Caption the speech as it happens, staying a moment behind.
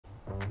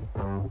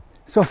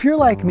So if you're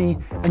like me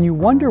and you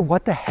wonder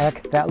what the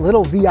heck that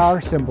little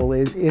VR symbol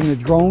is in the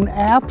drone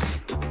apps,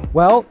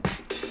 well,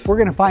 we're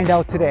gonna find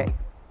out today.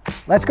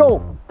 Let's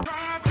go.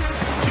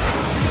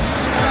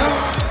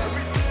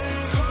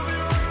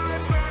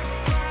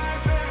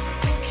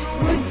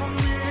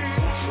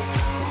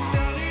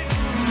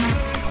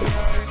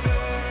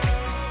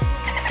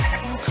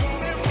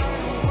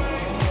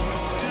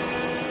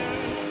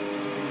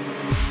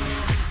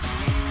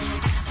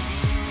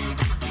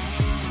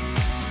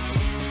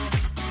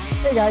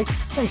 Hey guys,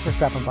 thanks for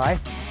stopping by.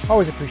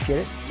 Always appreciate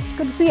it. It's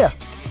good to see you.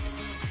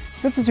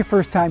 If this is your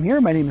first time here,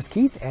 my name is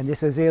Keith and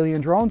this is Alien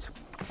Drones.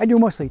 I do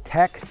mostly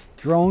tech,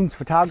 drones,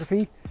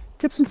 photography,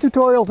 tips and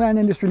tutorials, and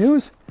industry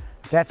news.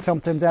 If that's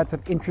something that's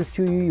of interest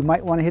to you, you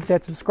might want to hit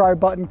that subscribe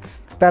button.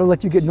 That'll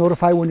let you get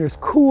notified when there's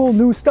cool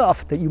new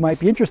stuff that you might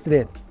be interested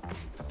in.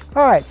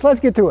 All right, so let's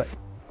get to it.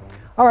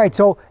 All right,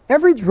 so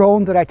every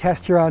drone that I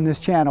test here on this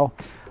channel,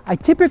 I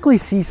typically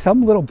see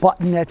some little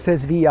button that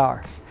says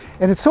VR.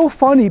 And it's so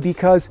funny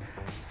because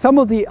some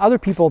of the other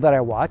people that I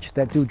watch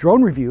that do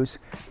drone reviews,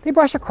 they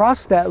brush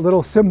across that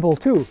little symbol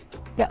too.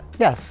 Yeah,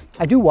 yes,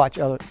 I do watch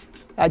other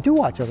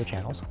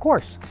channels, of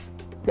course.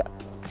 Yeah,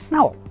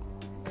 no,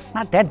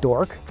 not that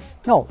dork.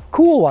 No,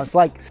 cool ones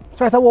like.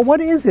 So I thought, well,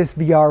 what is this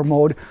VR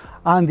mode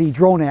on the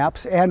drone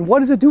apps and what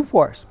does it do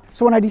for us?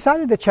 So when I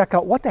decided to check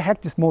out what the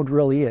heck this mode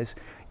really is,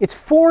 it's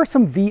for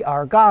some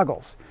VR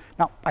goggles.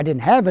 Now, I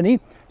didn't have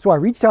any, so I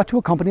reached out to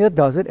a company that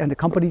does it, and the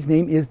company's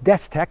name is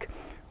Destek.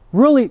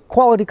 Really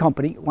quality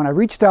company. When I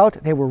reached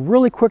out, they were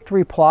really quick to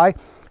reply,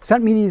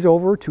 sent me these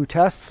over to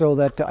test so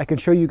that I can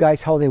show you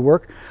guys how they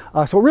work.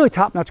 So really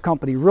top-notch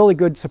company, really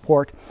good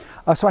support.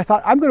 So I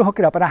thought I'm going to hook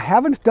it up, and I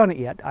haven't done it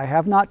yet. I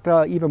have not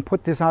even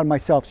put this on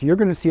myself, so you're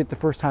going to see it the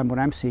first time when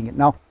I'm seeing it.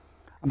 Now,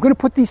 I'm going to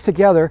put these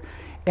together,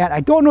 and I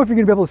don't know if you're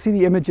going to be able to see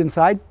the image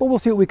inside, but we'll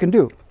see what we can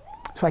do.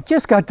 So I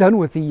just got done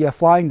with the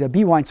flying the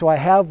B-Wine, so I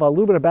have a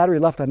little bit of battery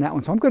left on that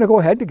one. So I'm going to go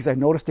ahead because I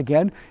noticed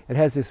again, it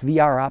has this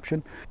VR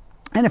option.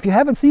 And if you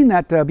haven't seen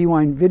that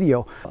B-Wine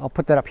video, I'll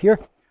put that up here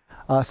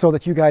so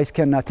that you guys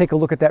can take a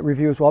look at that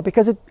review as well,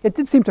 because it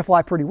did seem to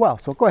fly pretty well.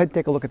 So go ahead and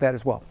take a look at that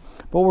as well.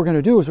 But what we're going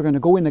to do is we're going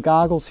to go in the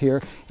goggles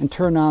here and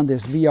turn on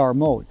this VR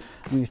mode.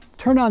 When you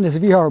turn on this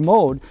VR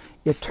mode,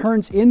 it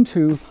turns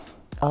into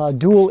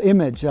dual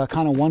image,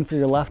 kind of one for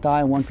your left eye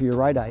and one for your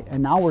right eye.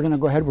 And now we're going to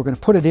go ahead, we're going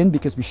to put it in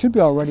because we should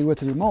be all ready with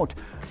the remote.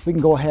 We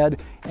can go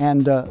ahead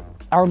and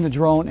arm the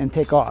drone and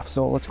take off.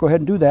 So let's go ahead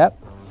and do that.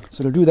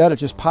 So to do that, it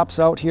just pops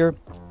out here.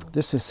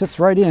 This sits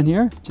right in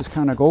here, just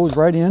kind of goes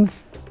right in,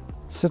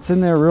 sits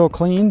in there real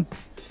clean.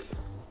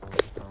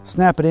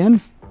 Snap it in,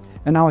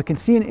 and now I can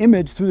see an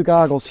image through the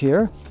goggles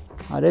here.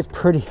 That's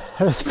pretty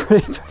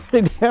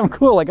damn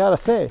cool, I gotta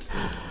say.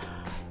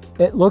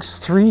 It looks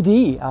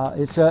 3D.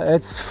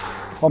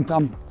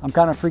 I'm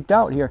kind of freaked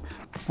out here.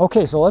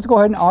 Okay, so let's go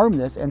ahead and arm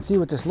this and see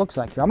what this looks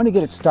like here. I'm gonna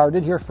get it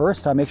started here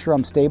first to make sure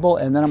I'm stable,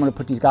 and then I'm gonna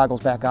put these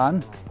goggles back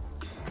on.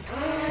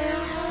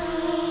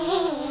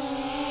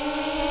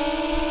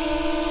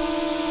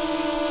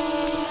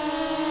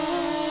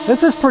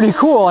 This is pretty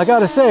cool, I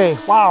gotta say.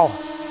 Wow.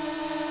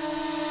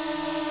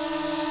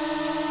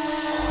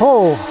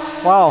 Oh,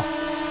 wow.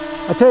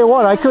 I tell you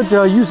what, I could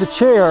use a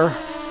chair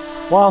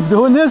while I'm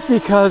doing this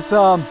because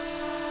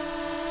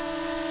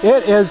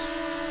it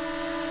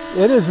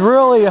is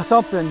really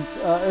something.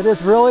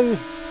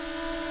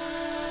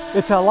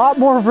 It's a lot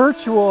more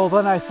virtual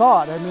than I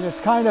thought. I mean,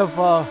 it's kind of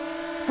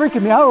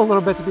freaking me out a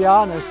little bit, to be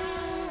honest.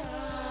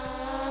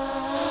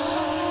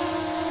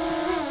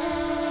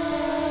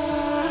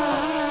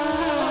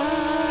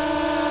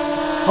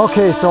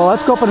 Okay, so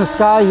let's go up in the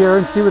sky here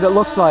and see what it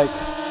looks like.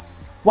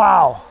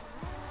 Wow.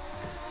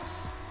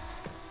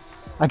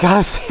 I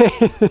gotta say,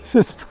 this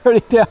is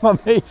pretty damn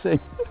amazing.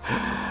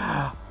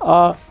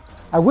 I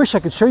wish I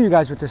could show you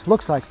guys what this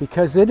looks like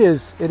because it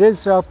is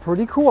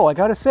pretty cool, I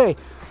gotta say.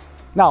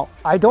 Now,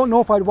 I don't know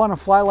if I'd want to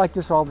fly like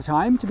this all the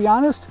time, to be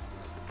honest,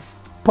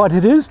 but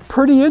it is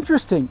pretty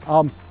interesting.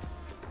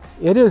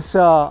 It is,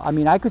 I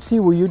mean, I could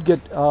see where you'd get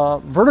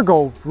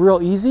vertigo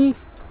real easy,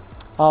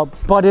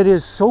 but it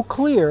is so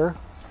clear.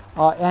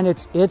 And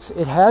it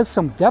has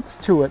some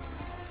depth to it.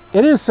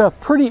 It is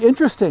pretty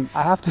interesting,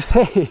 I have to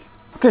say.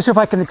 Okay, so if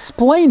I can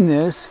explain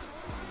this,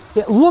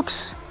 it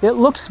looks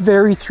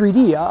very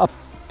 3D.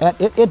 And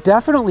it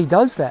definitely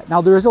does that.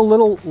 Now there is a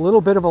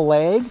little bit of a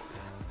lag.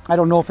 I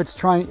don't know if it's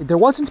trying. There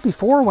wasn't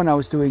before when I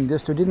was doing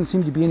this. There didn't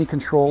seem to be any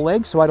control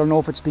lag, so I don't know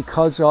if it's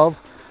because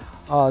of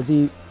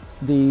the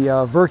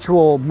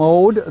virtual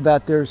mode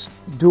that there's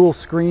dual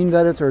screen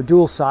or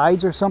dual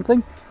sides or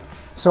something.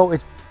 So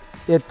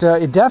it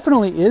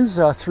definitely is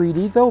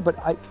 3D though, but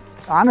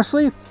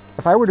honestly,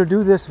 if I were to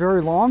do this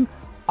very long,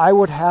 I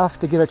would have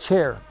to get a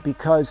chair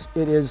because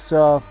it's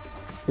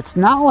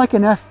not like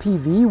an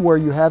FPV where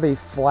you have a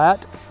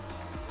flat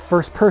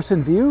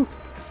first-person view.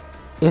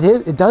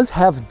 It does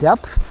have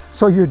depth,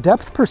 so your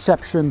depth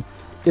perception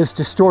is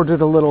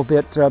distorted a little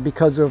bit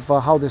because of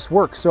how this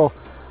works. So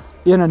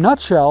in a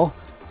nutshell,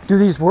 do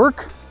these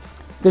work?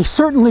 They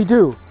certainly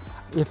do.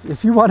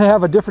 If you want to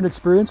have a different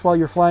experience while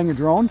you're flying a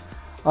drone,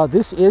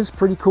 This is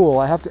pretty cool,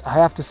 I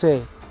have to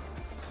say.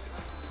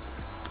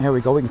 There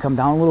we go, we can come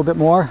down a little bit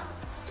more.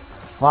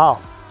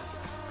 Wow,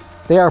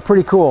 they are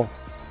pretty cool.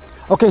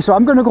 Okay, so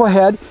I'm going to go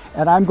ahead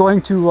and I'm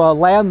going to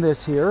land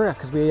this here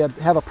because we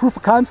have a proof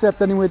of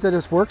concept anyway that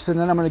this works, and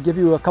then I'm going to give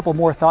you a couple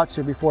more thoughts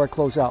here before I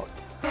close out.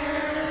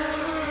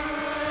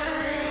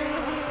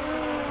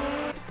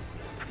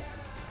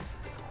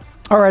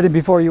 All right, and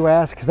before you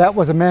ask, that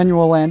was a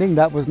manual landing.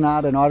 That was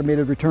not an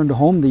automated return to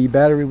home. The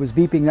battery was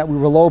beeping that we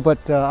were low,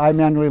 but I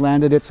manually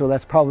landed it, so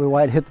that's probably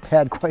why it hit the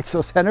pad quite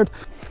so centered.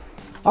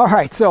 All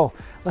right, so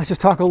let's just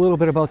talk a little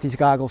bit about these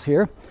goggles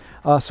here.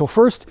 So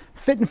first,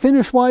 fit and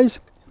finish wise,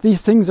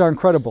 these things are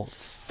incredible.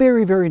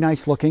 Very, very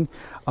nice looking,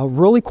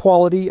 really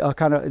quality,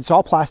 it's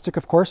all plastic,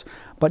 of course,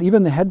 but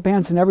even the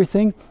headbands and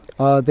everything,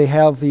 they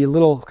have the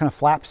little kind of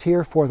flaps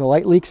here for the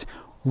light leaks.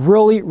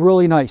 Really,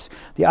 really nice.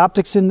 The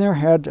optics in there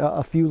had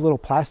a few little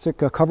plastic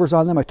covers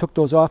on them. I took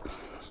those off.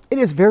 It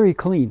is very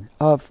clean,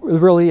 it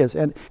really is.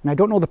 And I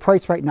don't know the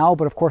price right now,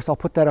 but of course I'll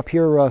put that up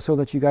here so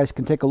that you guys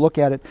can take a look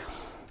at it.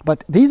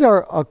 But these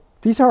are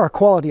a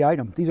quality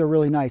item. These are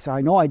really nice.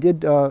 I know I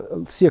did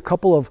see a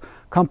couple of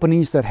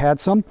companies that had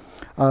some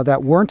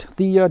that weren't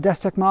the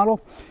Destek model,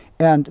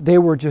 and they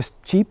were just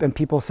cheap, and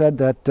people said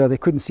that they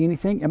couldn't see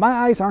anything. And my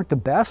eyes aren't the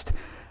best,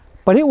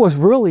 but it was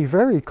really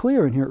very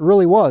clear in here. It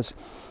really was.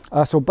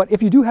 But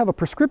if you do have a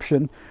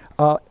prescription,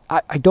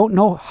 I don't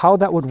know how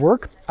that would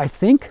work. I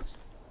think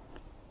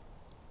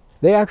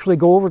they actually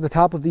go over the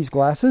top of these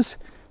glasses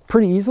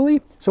pretty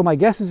easily. So my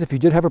guess is if you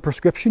did have a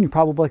prescription, you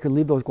probably could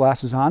leave those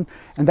glasses on,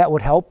 and that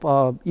would help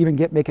even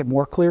make it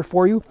more clear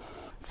for you.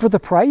 For the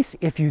price,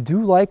 if you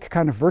do like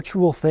kind of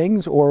virtual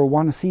things or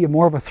want to see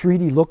more of a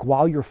 3D look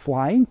while you're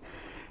flying,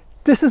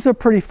 this is a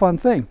pretty fun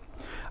thing.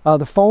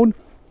 The phone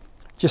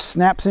just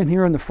snaps in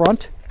here in the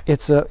front.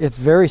 It's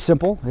very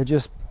simple. It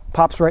just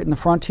pops right in the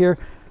front here,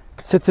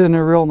 sits in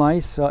there real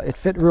nice. It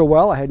fit real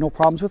well. I had no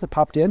problems with it,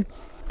 popped in.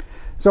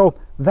 So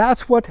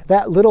that's what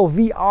that little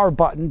VR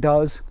button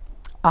does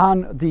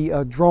on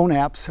the drone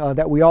apps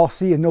that we all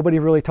see and nobody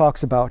really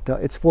talks about.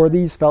 It's for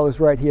these fellas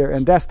right here.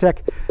 And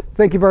Destek,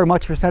 thank you very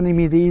much for sending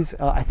me these.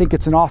 I think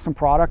it's an awesome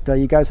product.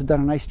 You guys have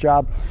done a nice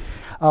job.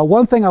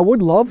 One thing I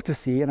would love to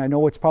see, and I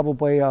know it's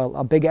probably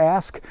a big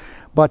ask,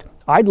 but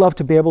I'd love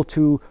to be able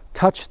to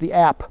touch the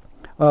app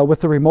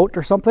with the remote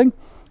or something,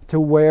 to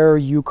where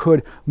you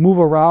could move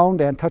around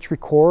and touch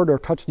record or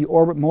touch the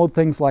orbit mode,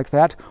 things like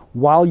that,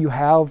 while you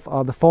have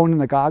the phone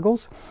and the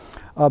goggles.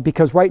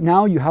 Because right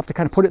now you have to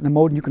kind of put it in the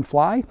mode and you can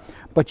fly,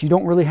 but you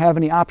don't really have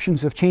any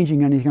options of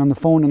changing anything on the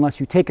phone unless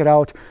you take it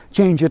out,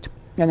 change it,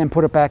 and then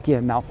put it back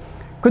in. Now,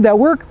 could that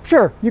work?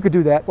 Sure, you could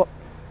do that. Well,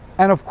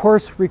 and of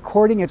course,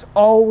 recording, it's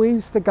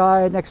always the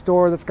guy next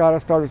door that's got to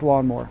start his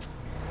lawnmower.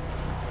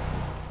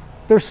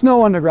 There's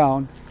snow on the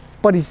ground,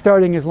 but he's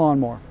starting his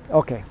lawnmower.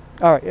 Okay.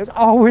 All right, it's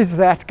always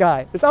that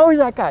guy. It's always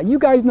that guy. You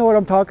guys know what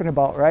I'm talking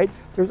about, right?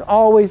 There's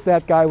always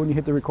that guy when you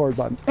hit the record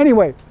button.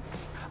 Anyway,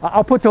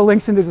 I'll put the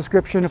links in the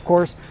description, of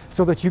course,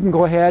 so that you can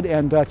go ahead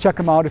and check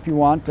them out if you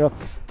want.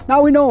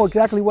 Now we know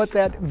exactly what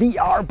that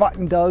VR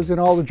button does in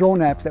all the drone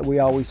apps that we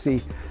always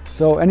see.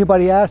 So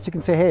anybody asks, you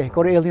can say, hey,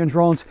 go to Alien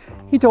Drones.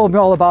 He told me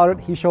all about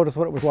it. He showed us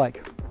what it was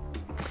like.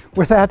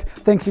 With that,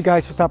 thanks you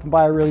guys for stopping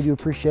by. I really do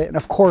appreciate it. And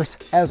of course,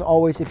 as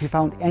always, if you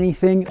found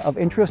anything of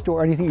interest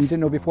or anything you didn't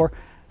know before,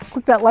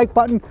 click that like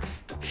button,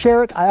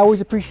 share it. I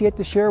always appreciate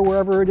the share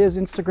wherever it is,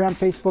 Instagram,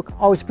 Facebook,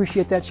 always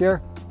appreciate that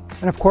share.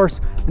 And of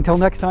course, until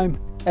next time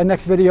and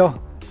next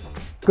video,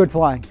 good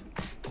flying.